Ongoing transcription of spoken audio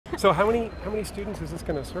So how many students is this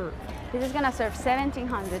going to serve? This is going to serve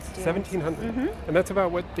 1,700 students. 1,700. And that's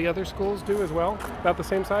about what the other schools do as well? About the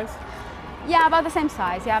same size? Yeah, about the same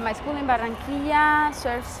size. Yeah, my school in Barranquilla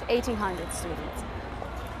serves 1,800 students.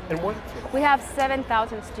 And what? We have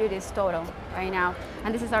 7,000 students total right now,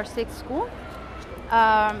 and this is our 6th school.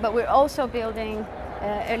 But we're also building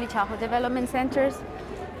early childhood development centers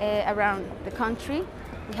around the country.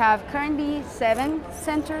 We have currently 7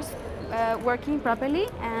 centers working properly,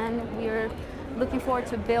 and we're looking forward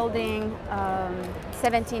to building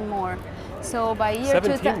 17 more. So by year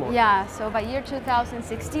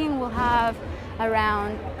 2016, we'll have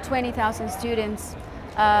around 20,000 students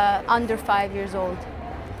under 5 years old,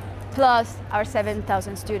 plus our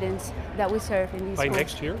 7,000 students that we serve in these schools. By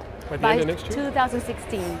next year? By the end of next year?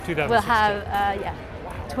 2016. We'll have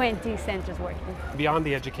 20 centers working. Beyond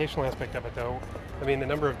the educational aspect of it, though, I mean, the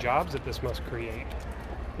number of jobs that this must create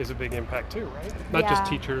is a big impact too, right? Not just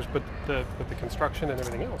teachers, but the construction and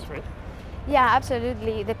everything else, right? Yeah,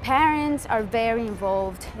 absolutely. The parents are very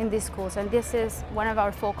involved in these schools, and this is one of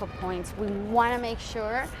our focal points. We want to make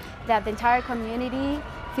sure that the entire community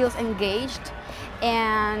feels engaged.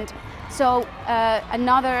 And so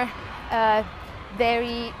another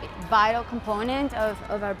very vital component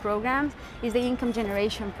of our programs is the income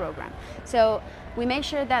generation program. So we make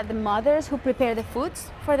sure that the mothers who prepare the foods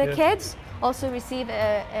for the kids also receive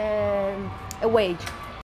a wage.